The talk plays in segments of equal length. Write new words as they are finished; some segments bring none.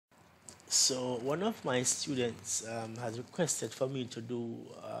So one of my students has requested for me to do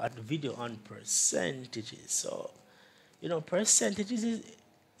a video on percentages. So percentages is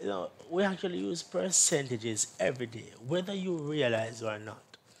we actually use percentages every day, whether you realize or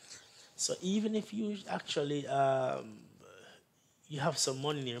not. So even if you actually you have some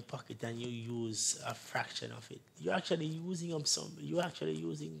money in your pocket and you use a fraction of it, you're actually using you're actually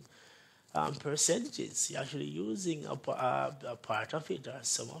using percentages. You're actually using a part of it or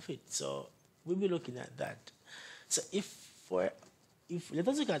some of it. So we'll be looking at that. So if let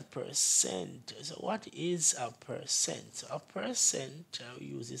us look at percent. So what is a percent? So a percent we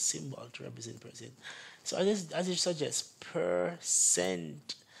use a symbol to represent percent. So as it suggests,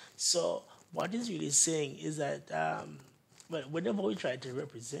 percent. So what is really saying is that well, whenever we try to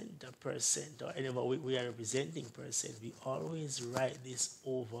represent a percent or whenever we are representing percent, we always write this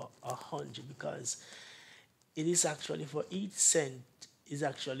over 100 because it is actually for each cent is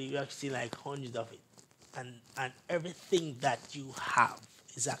actually you actually like 100 of it, and everything that you have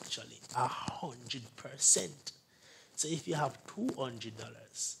is actually 100%. So if you have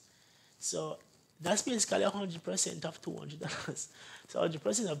 $200, so that's basically 100% of $200. So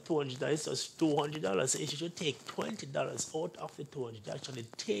 100% of $200 is $200. So if you should take $20 out of the 200, actually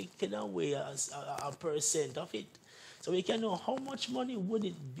taking away a percent of it. So we can know how much money would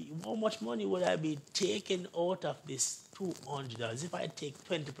it be, how much money would I be taking out of this $200 if I take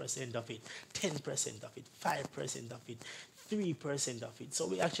 20% of it, 10% of it, 5% of it, 3% of it. So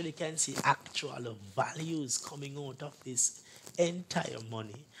we actually can see actual values coming out of this entire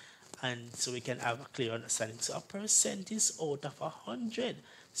money, and so we can have a clear understanding. So a percent is out of 100.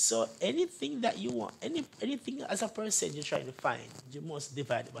 So anything that you want, anything as a percent you're trying to find, you must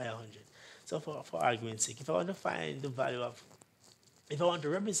divide it by 100. So for argument's sake, if I want to find the value of, if I want to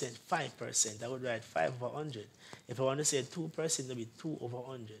represent 5%, I would write 5 over 100. If I want to say 2%, it'll be 2 over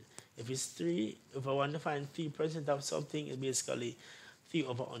 100. If it's 3, if I want to find 3% of something, it's basically 3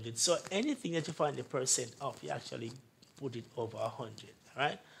 over 100. So anything that you find the percent of, you actually put it over 100. All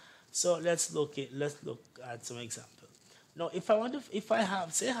right. So let's look at some example. Now, if I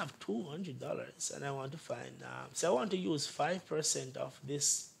have, say I have $200 and I want to find, say I want to use 5% of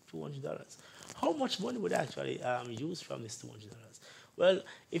this $200, how much money would I actually use from this $200? Well,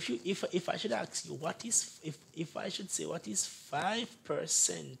 if I should ask you what is, if I should say what is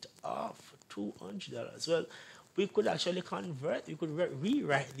 5% of $200, well, we could actually we could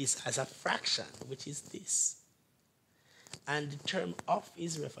rewrite this as a fraction, which is this. And the term of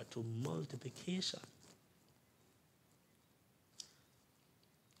is referred to multiplication.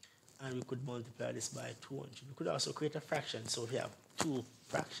 And we could multiply this by 200. We could also create a fraction, so we have two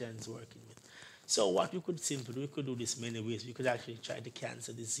fractions working with. So what we could simply do, we could do this many ways. We could actually try to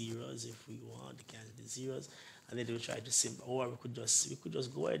cancel the zeros if we want to cancel the zeros, and then we try to simplify, or we could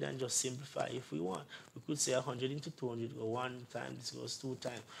just go ahead and just simplify if we want. We could say 100 into 200 go 1 time, this goes 2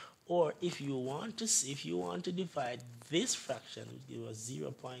 times. Or if you want to divide this fraction, which gives us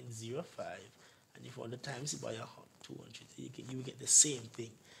 0.05, and if you want to times it by 200, you will get the same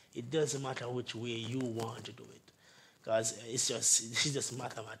thing. It doesn't matter which way you want to do it, because it's just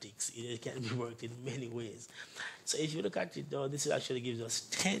mathematics. It can be worked in many ways. So if you look at it, though, this actually gives us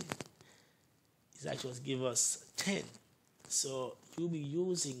 10. It actually gives us 10. So you'll be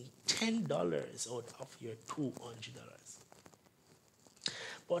using $10 out of your $200.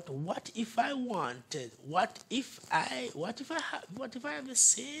 But what if I wanted? What if I have the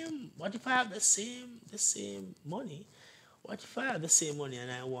same? What if I have the same money? What if I have the same money and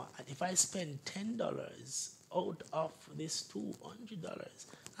if I spend $10 out of this $200,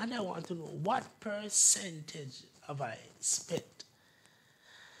 and I want to know what percentage have I spent?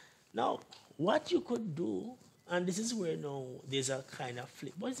 Now, what you could do, and this is where now there's a kind of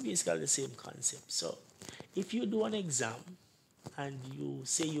flip, but it's basically the same concept. So if you do an exam and you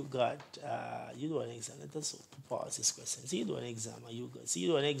say you got, you do an exam, let us pause this question. So you do an exam, and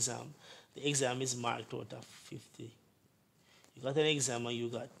the exam is marked out of 50. You got an exam and you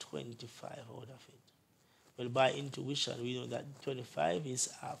got 25 out of it. Well, by intuition, we know that 25 is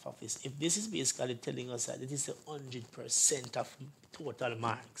half of this. If this is basically telling us that it is the 100% of total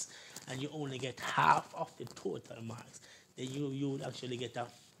marks, and you only get half of the total marks, then you would actually get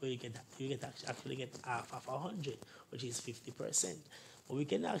actually get half of 100, which is 50%. But we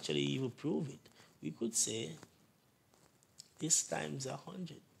can actually even prove it. We could say this times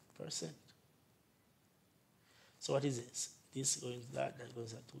 100%. So what is this? This going to that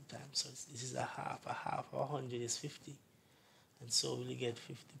goes at 2 times. So this is a half. A half of 100 is 50. And so we'll get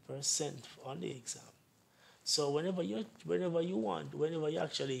 50% on the exam. So whenever you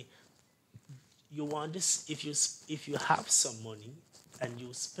actually, you want this, if you have some money and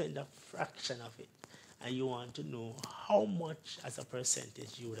you spend a fraction of it, and you want to know how much as a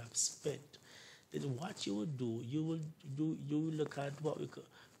percentage you would have spent, then what you would do, you will look at what we call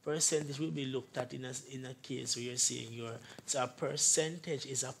percentage will be looked at in a case where you're saying so a percentage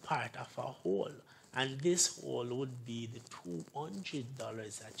is a part of a whole, and this whole would be the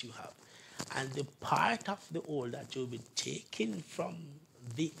 $200 that you have, and the part of the whole that you'll be taking from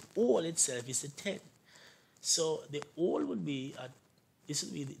the whole itself is the 10. So the whole would be this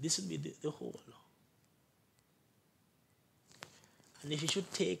would be the whole. And if you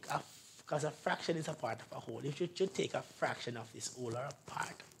should take because a fraction is a part of a whole, if you should take a fraction of this whole or a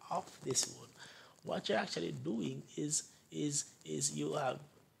part of this whole, what you're actually doing is you're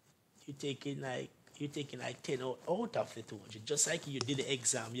taking like 10 out of the 200. Just like you did the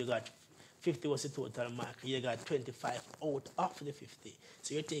exam, you got 50 was the total mark, you got 25 out of the 50.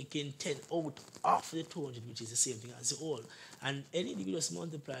 So you're taking 10 out of the 200, which is the same thing as the whole. And anything, you just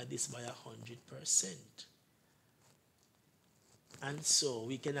multiply this by 100%. And so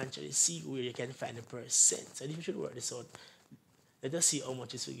we can actually see where you can find the percent. So if you should work this out, let us see how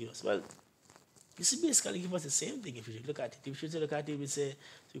much this will give us. Well, this will basically give us the same thing if you should look at it. If you should look at it, so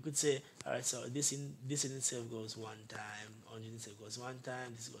you could say, all right, so this in itself goes one time, 100 in itself goes one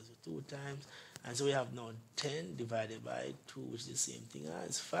time, this goes 2 times. And so we have now 10 divided by 2, which is the same thing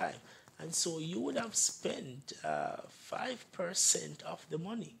as 5. And so you would have spent 5% of the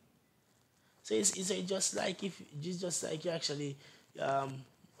money. So it's just like you're actually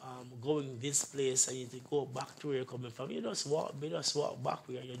going this place and you need to go back to where you're coming from. You just walk back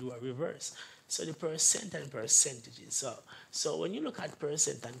where you do a reverse. So the percent and percentages. So when you look at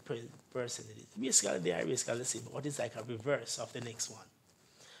percent and percentages, basically they are basically the same, but it's like a reverse of the next one.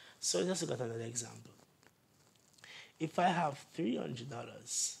 So let's look at another example. If I have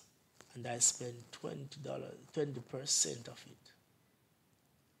 $300 and I spend $20% of it,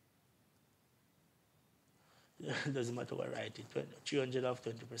 it doesn't matter what I write it, 300 of 20%,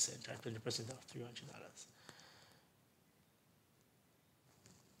 or 20% of $300.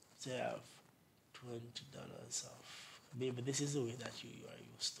 So I have $20 of, maybe this is the way that you are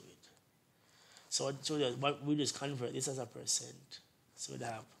used to it. So we just convert this as a percent. So we'd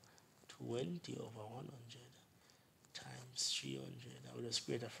have 20 over 100 times 300, and we'll just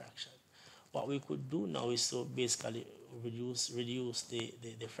create a fraction. What we could do now is to basically reduce the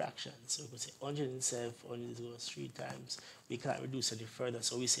fraction. So we could say 100 itself, 100 goes 3 times. We can't reduce any further,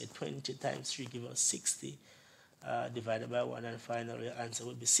 so we say 20 times 3 gives us 60, divided by 1, and finally the answer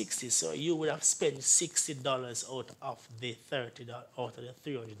would be 60. So you would have spent $60 out of the $30, out of the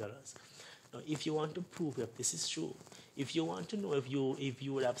 $300. Now, if you want to prove if this is true, if you want to know if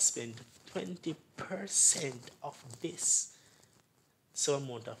you would have spent 20% of this some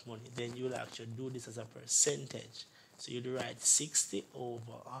amount of money, then you'll actually do this as a percentage. So you'd write 60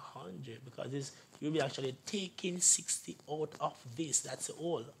 over 100, because you'll be actually taking 60 out of this, that's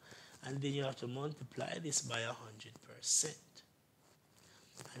all. And then you have to multiply this by 100%.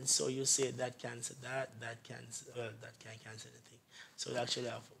 And so you say that cancel that cancel, well, that can't cancel anything. So you actually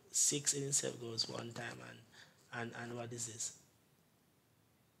have 6 in itself goes 1 time, and what is this?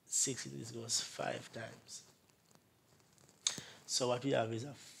 6 in this goes 5 times. So what we have is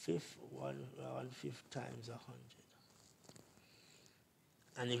a fifth, one fifth times 100.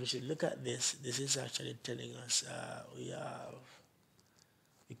 And if you should look at this, this is actually telling us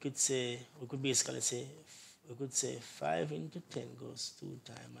we could basically say 5 into 10 goes 2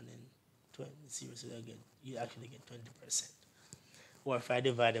 times, and then 20, so you actually get 20%. Or if I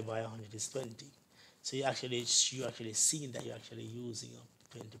divide it by 100 is 20. So you're actually seeing that you're actually using up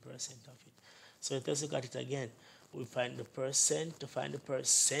 20% of it. So let's look at it again. We find the percent. To find the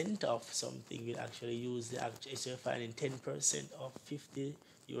percent of something, we actually use the actual. So you're finding 10% of 50,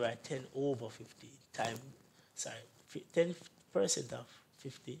 you write 10 over 50 times. Sorry, 10% of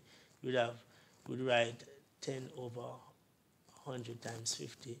 50, you would write 10 over 100 times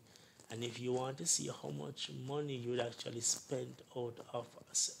 50. And if you want to see how much money you would actually spend out of,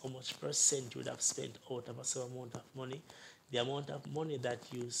 how much percent you would have spent out of a certain amount of money, the amount of money that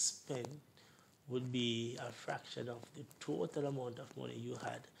you spend would be a fraction of the total amount of money you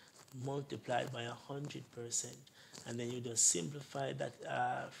had multiplied by 100%, and then you just simplify that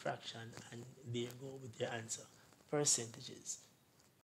fraction, and there you go with your answer. Percentages.